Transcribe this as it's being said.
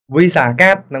Visa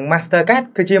card និង Mastercard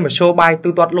គឺជាមធ្យោបាយទូ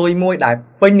ទាត់លុយមួយដែល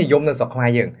ពេញនិយមនៅស្រុកខ្មែរ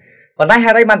យើងប៉ុន្តែហេ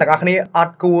តុអីបានទាំងអស់គ្នាអ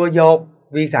ត់គួរយក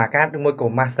Visa card ឬមួយក៏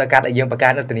Mastercard ដែលយើងបង្កើ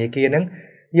តនៅធនាគារហ្នឹង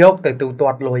យកទៅទូទា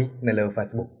ត់លុយនៅលើ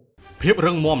Facebook ភាព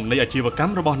រឹងមាំនៃអាជីវក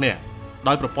ម្មរបស់អ្នក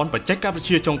ដោយប្រព័ន្ធបច្ចេកវិទ្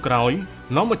យាចុងក្រោយ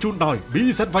នាំមកជូនដោយ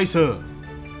Business Advisor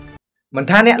មិន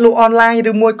ថាអ្នកលក់អនឡាញ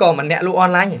ឬមួយក៏មិនអ្នកលក់អ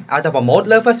នឡាញឲ្យតែប្រម៉ូទ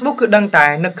លើ Facebook គឺដឹងតែ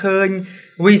នឹកឃើញ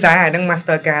Visa ហើយនិង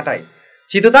Mastercard ហើយ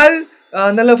ជាទូទៅ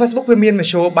នៅលើ Facebook វាមានម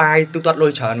ធ្យោបាយទូទាត់លុ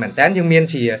យច្រើនមែនតើយើងមាន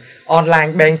ជា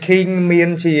online banking មាន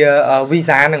ជា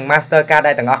Visa និង Mastercard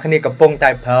ដែលទាំងអស់គ្នាកំពុងតែ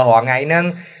ប្រើរាល់ថ្ងៃហ្នឹង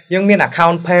យើងមាន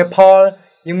account PayPal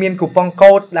យើងមាន coupon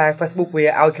code ដែល Facebook វា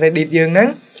ឲ្យ credit យើងហ្នឹង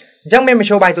អញ្ចឹងមានមធ្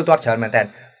យោបាយទូទាត់ច្រើនមែនតើ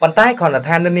ប៉ុន្តែគ្រាន់តែ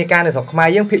ថានិន្នាការនៅស្រុកខ្មែរ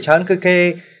យើងភាគច្រើនគឺគេ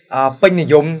ពេញនិ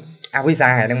យមVisa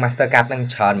ហើយនិង Mastercard នឹង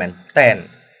ច្រើនមែនតែន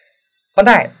ប៉ុន្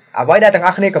តែអ្វីដែលទាំងអ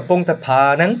ស់គ្នាកំពុងតែប្រើ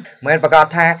ហ្នឹងមិនប្រកាស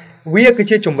ថាវាគឺ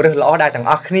ជាជំរើសល្អដែលទាំង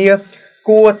អស់គ្នា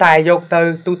គួរតែយកទៅ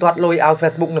ទូទាត់លុយឲ្យ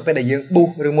Facebook នៅពេលដែលយើង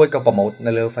boost ឬមួយក៏ promote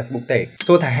នៅលើ Facebook ទេ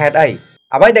សួរថាហេតុអី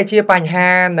អ្វីដែលជាបញ្ហា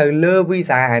នៅលើ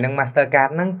Visa ហើយនិង Mastercard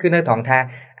ហ្នឹងគឺនៅត្រង់ថា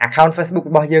account Facebook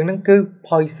របស់យើងហ្នឹងគឺ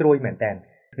ផុយស្រួយមែនតើ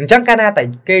អញ្ចឹងកាលណាតែ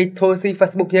គេធ្វើស៊ី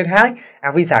Facebook យើងហើយ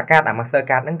Visa card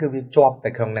Mastercard ហ្នឹងគឺវាជាប់ទៅ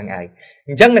ក្នុងហ្នឹងឯង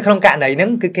អញ្ចឹងនៅក្នុងករណីហ្នឹង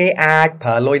គឺគេអាចប្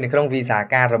រើលុយនៅក្នុង Visa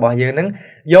card របស់យើងហ្នឹង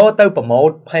យកទៅ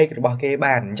promote page របស់គេ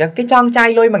បានអញ្ចឹងគេចង់ចាយ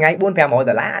លុយមួយថ្ងៃ$4-500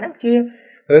ហ្នឹងជា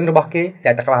រឿងរបស់គេស្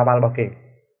រែកតែក្បាលបាល់របស់គេ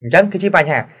អញ្ចឹងគឺជាប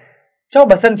ញ្ហាចុះ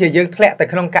បើសិនជាយើងធ្លាក់ទៅ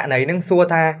ក្នុងករណីហ្នឹងសួរ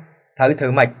ថាត្រូវធ្វើ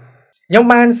ម៉េចខ្ញុំ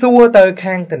បានសួរទៅ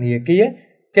ខាងធនាគារ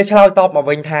គេឆ្លើយតបមក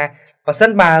វិញថាបើសិន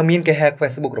បើមានគេ hack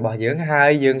Facebook របស់យើងហើយ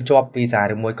យើងជាប់ Visa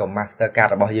ឬមួយក៏ Mastercard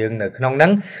របស់យើងនៅក្នុងហ្នឹ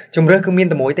ងជំរើសគឺមាន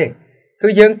តែមួយទេគឺ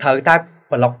យើងត្រូវតែ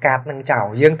block card ហ្នឹងចោល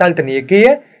យើងទៅធនាគារ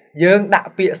យើងដាក់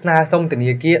ពាក្យស្នើសុំធ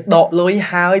នាគារដកលុយ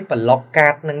ហើយ block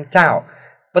card ហ្នឹងចោល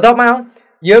បន្ទាប់មក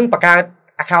យើងបង្កើត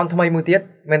account ថ្មីមួយទៀត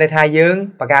មានន័យថាយើង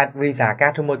បង្កើត Visa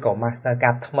card ឬមួយក៏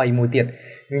Mastercard ថ្មីមួយទៀត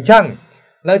អញ្ចឹង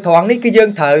នៅត្រង់នេះគឺយើង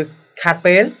ត្រូវខាត់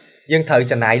ពេលយើងត្រូវ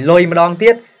ចំណាយលុយម្ដង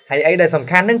ទៀតហើយអីដែលសំ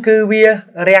ខាន់ហ្នឹងគឺវា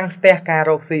រាំងស្ទះការ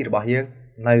រកស៊ីរបស់យើង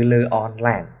នៅលើអន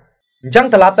ឡាញអញ្ចឹង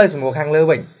ត្រឡប់ទៅសំណួរខាងលើ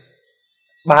វិញ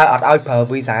បើអត់ឲ្យប្រើ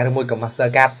Visa ឬមួយក៏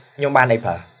Mastercard ខ្ញុំបានអីប្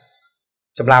រើ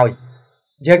ចម្លើយ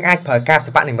យើងអាចប្រើកាត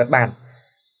សិប្បនិម្មិតបាន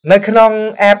នៅក្នុង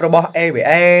app របស់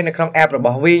ABA នៅក្នុង app រប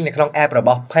ស់ Wing នៅក្នុង app រប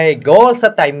ស់ Paygo សិ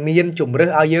តតែមានជំរើស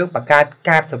ឲ្យយើងបង្កើត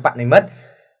កាតសិប្បនិម្មិត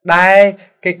ដែល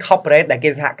គេ corporate ដែលគេ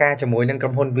សហការជាមួយនឹងក្រុ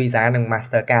មហ៊ុន Visa និង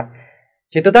Mastercard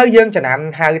ជាទូទៅយើងចំណាំ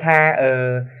ហៅថា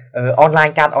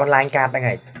online card ហ្នឹង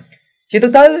ហើយជាទូ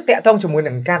ទៅតាក់ទងជាមួយ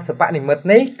នឹងកាតសិប្បនិម្មិត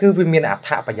នេះគឺវាមានអត្ថ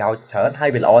ប្រយោជន៍ច្រើនហើយ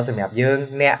វាល្អសម្រាប់យើង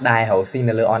អ្នកដែលរកស៊ី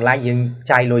នៅលើ online យើង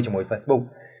ចាយលុយជាមួយ Facebook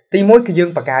ទី1គឺយើង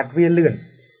បង្កើតវាលឿន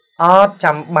អត់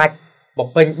ចាំបាច់បំ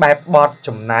ពេញបែបបត់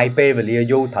ចំណាយពេលវេលា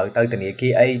យូរត្រូវទៅធនាគា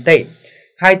រអីទេ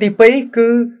ហើយទី2គឺ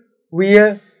វា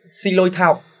ស៊ីលុយថោ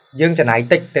កយើងចំណាយ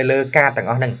តិចទៅលើកាតទាំង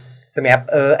អស់ហ្នឹងសម្រាប់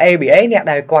ABA អ្នក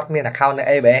ដែលគាត់មាន account នៅ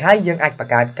ABA ហើយយើងអាចប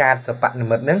ង្កើតកាតសិប្បនិ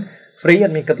ម្មិតហ្នឹង free អ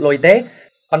ត់មានគិតលុយទេ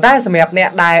ប៉ុន្តែសម្រាប់អ្នក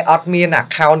ដែលអត់មាន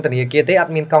account ធនាគារទេអ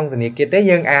ត់មានកង់ធនាគារទេ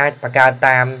យើងអាចបង្កើត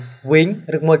តាម Wing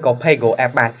ឬមួយក៏ Paygo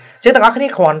app បានអញ្ចឹងទាំងអស់គ្នា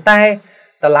គ្រាន់តែ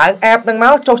ឡើង app ហ្នឹងម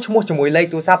កចុះឈ្មោះជាមួយលេខ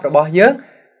ទូរស័ព្ទរបស់យើង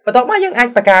បន្ទាប់មកយើងអាច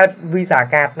បង្កើត Visa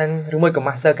card ហ្នឹងឬមួយក៏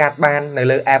Mastercard បាននៅ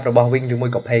លើ app របស់ Wing ឬមួយ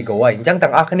ក៏ Paygo ហើយអញ្ចឹង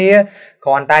ទាំងអស់គ្នាគ្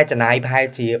រាន់តែចំណាយប្រហែល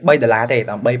ជា$3ទេ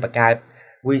ដើម្បីបង្កើត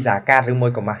Visa card ឬមួ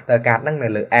យក៏ Mastercard ហ្នឹងនៅ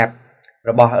លើ app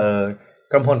របស់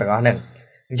ក្រុមហ៊ុនទាំងអស់ហ្នឹង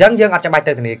អញ្ចឹងយើងអត់ចាំបាច់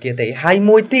ទៅធនាគារទេហើយ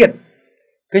មួយទៀត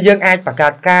គឺយើងអាចបង្កើ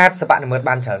តកាតសិប្បនិម្មិត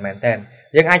បានច្រើនមែនតើ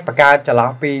យើងអាចបង្កើតចន្លោះ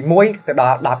ពី1ទៅដ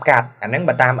ល់10កាតអាហ្នឹង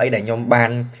បើតាមអីដែលខ្ញុំបា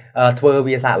នធ្វើ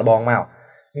វាសាកល្បងមក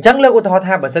អញ្ចឹងលើកឧទាហរណ៍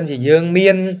ថាបើសិនជាយើងមា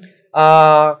ន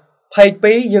page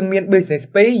 2យើងមាន business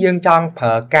 2យើងចង់ប្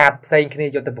រើកាតផ្សេងគ្នា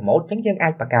យកទៅ promote អញ្ចឹងយើងអា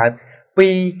ចបង្កើត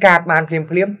2កាតបានភ្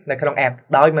លាមនៅក្នុង app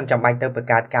ដោយមិនចាំបាច់ទៅបង្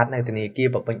កើតកាតនៅធនាគារ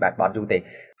បំពេញបែបបទយូរទេ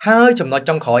ហើយចំណុច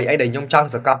ចុងក្រោយអីដែលខ្ញុំចង់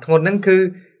សង្កត់ធ្ងន់ហ្នឹងគឺ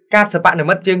កាតសិប្បនិម្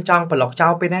មិតយើងចង់ប្លុកចោ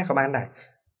លពេលណាក៏បានដែរ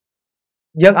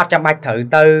យើងអត់ចាំបាច់ត្រូវ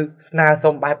ទៅស្នើ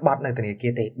សុំបែបបទនៅធនាគា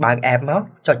រទេបើក app មក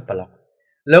ចុចប្លុក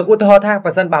លើកឧទាហរណ៍ថា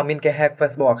បើសិនបើមានគេ hack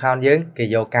Facebook account យើងគេ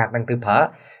យកកាតហ្នឹងទៅប្រើ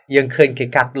យើងឃើញគេ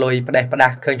កាត់លុយផ្ដេសផ្ដា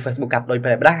ស់ឃើញ Facebook កាត់លុយផ្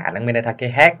ដេសផ្ដាស់អាហ្នឹងមានន័យថាគេ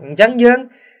hack អញ្ចឹងយើង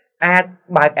អាច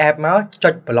បើក app មកចុ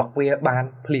ចប្លុកវាបាន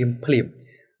ភ្លាម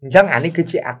អញ្ចឹងអានេះគឺ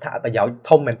ជាអត្ថប្រយោជន៍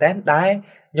ធំមែនតើដែល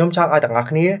ខ្ញុំចង់ឲ្យទាំងអស់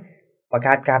គ្នាបង្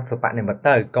កើតកាតសិប្បនិម្មិត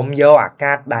ទៅកុំយកអា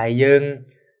កាតដែលយើង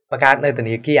បង្កើតនៅធ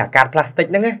នាគារអាកាត plastic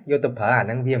ហ្នឹងយកទៅប្រើអាហ្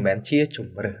នឹងវាមិនមែនជាជំ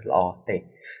រើសល្អទេ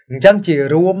អញ្ចឹងជា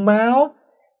រួមមក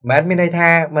មិនមានន័យថា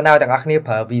មិនឲ្យទាំងអស់គ្នា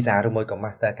ប្រើ Visa ឬមួយក៏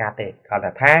Mastercard ទេគ្រាន់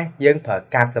តែថាយើងប្រើ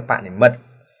កាតសិប្បនិម្មិត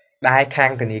ដែលខា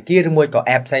ងធនាគារឬមួយក៏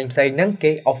app ផ្សេងហ្នឹង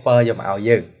គេ offer យកមកឲ្យ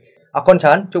យើងអរគុណច្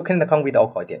រើនជួបគ្នានៅក្នុងវីដេអូ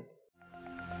ក្រោយទៀត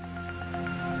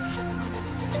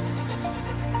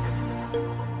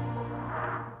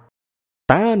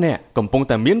តើអ្នកកំពុង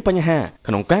តែមានបញ្ហា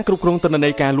ក្នុងការគ្រប់គ្រងទិន្នន័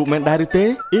យការលក់មែនដែរឬទេ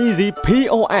Easy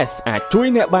POS អាចជួយ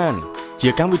អ្នកបានជា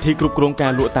កម្មវិធីគ្រប់គ្រងកា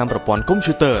រលក់តាមប្រព័ន្ធកុំព្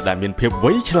យូទ័រដែលមានភាព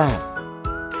វៃឆ្លាត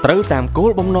ត្រូវតាមគោ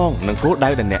លបំណងនិងគោលដៅ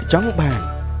ដែលអ្នកចង់បាន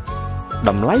ត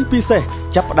ម្លៃពិសេស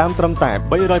ចាប់ផ្ដើមត្រឹមតែ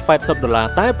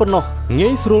$380តែប៉ុណ្ណោះងា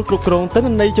យស្រួលគ្រប់គ្រងទិន្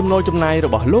នន័យចំណូលចំណាយរ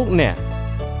បស់លោកអ្នក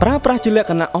ប្រើប្រាស់ជាលក្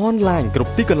ខណៈអនឡាញគ្រ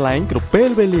ប់ទីកន្លែងគ្រប់ពេល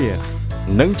វេលា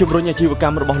និងជំរុញអាជីវក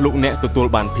ម្មរបស់លោកអ្នកទទួល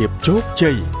បានភាពជោគ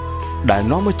ជ័យដែល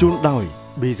នាំមកជូនដោយ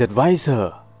Biz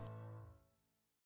Advisor